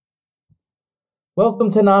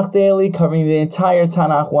Welcome to Tanakh Daily, covering the entire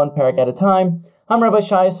Tanakh one parak at a time. I'm Rabbi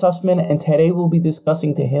Shai Sussman, and today we'll be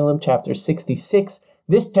discussing Tehillim chapter 66.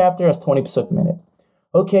 This chapter has 20 pasuk in it.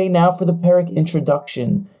 Okay, now for the parak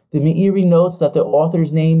introduction. The Meiri notes that the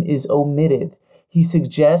author's name is omitted. He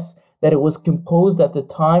suggests that it was composed at the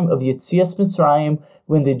time of Yetzias Mitzrayim,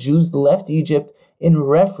 when the Jews left Egypt, in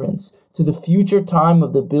reference to the future time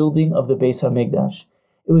of the building of the Beis HaMikdash.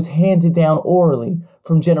 It was handed down orally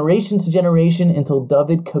from generation to generation until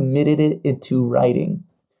David committed it into writing.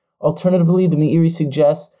 Alternatively, the Meiri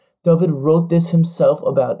suggests David wrote this himself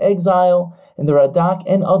about exile, and the Radak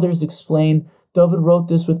and others explain David wrote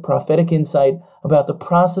this with prophetic insight about the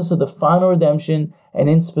process of the final redemption and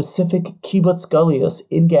in specific kibbutz galius,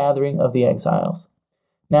 ingathering of the exiles.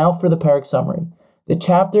 Now for the parak summary. The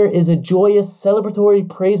chapter is a joyous, celebratory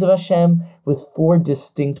praise of Hashem with 4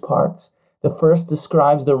 distinct parts. The first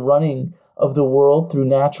describes the running of the world through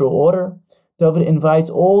natural order. David invites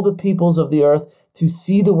all the peoples of the earth to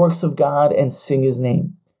see the works of God and sing his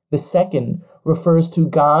name. The second refers to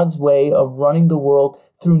God's way of running the world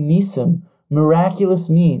through nisim, miraculous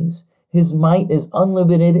means. His might is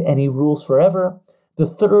unlimited and he rules forever. The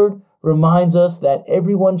third reminds us that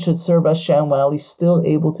everyone should serve Hashem while he's still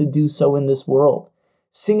able to do so in this world.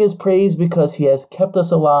 Sing his praise because he has kept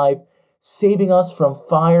us alive, saving us from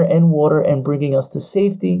fire and water and bringing us to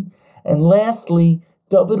safety. And lastly,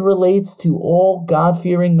 David relates to all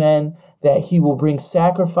God-fearing men that he will bring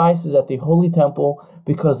sacrifices at the Holy Temple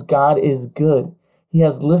because God is good. He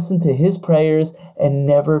has listened to his prayers and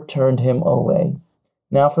never turned him away.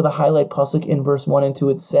 Now for the highlight pasuk in verse 1 and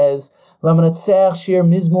 2, it says, Lamanatseach shir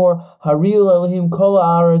mizmor hariul Elohim kol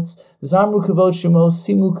haaretz zamru kavod shemo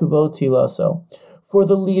simu kavod tilaso. For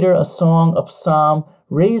the leader, a song, a psalm,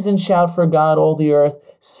 raise and shout for God, all the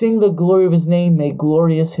earth. Sing the glory of his name, make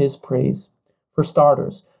glorious his praise. For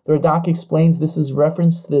starters, the Radak explains this is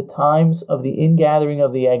reference to the times of the ingathering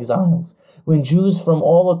of the exiles, when Jews from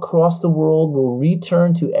all across the world will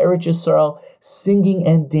return to Eretz Yisrael singing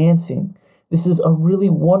and dancing. This is a really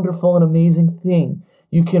wonderful and amazing thing.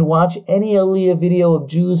 You can watch any Aliyah video of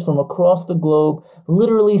Jews from across the globe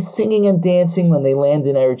literally singing and dancing when they land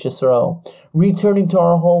in Eretz Yisrael, returning to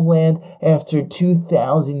our homeland after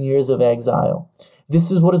 2,000 years of exile.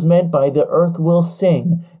 This is what is meant by the earth will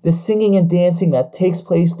sing, the singing and dancing that takes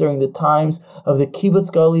place during the times of the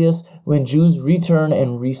kibbutz galius when Jews return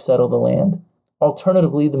and resettle the land.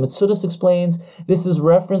 Alternatively, the Metzudas explains this is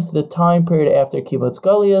reference to the time period after kibbutz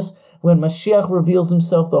galius when Mashiach reveals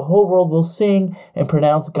himself. The whole world will sing and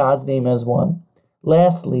pronounce God's name as one.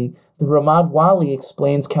 Lastly, the Ramad Wali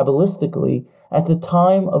explains Kabbalistically, at the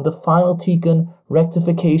time of the final tikkun,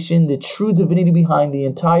 rectification, the true divinity behind the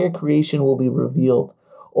entire creation will be revealed.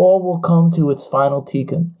 All will come to its final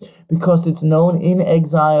tikkun. Because it's known in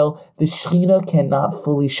exile, the Shekhinah cannot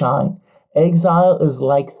fully shine. Exile is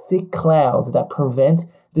like thick clouds that prevent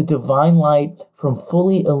the divine light from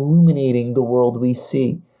fully illuminating the world we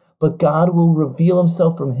see. But God will reveal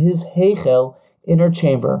himself from his Heichel, inner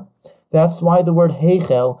chamber. That's why the word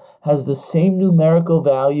Heichel has the same numerical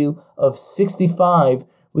value of 65,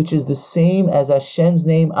 which is the same as Hashem's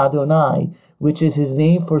name Adonai, which is his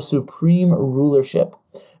name for supreme rulership.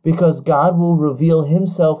 Because God will reveal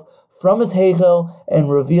himself from his Heichel and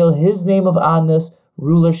reveal his name of Adnas,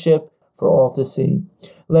 rulership, for all to see.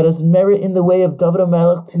 Let us merit in the way of David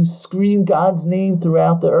HaMelech to scream God's name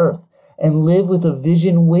throughout the earth and live with a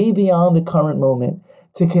vision way beyond the current moment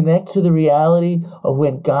to connect to the reality of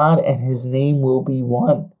when God and his name will be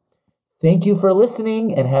one. Thank you for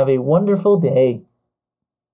listening and have a wonderful day.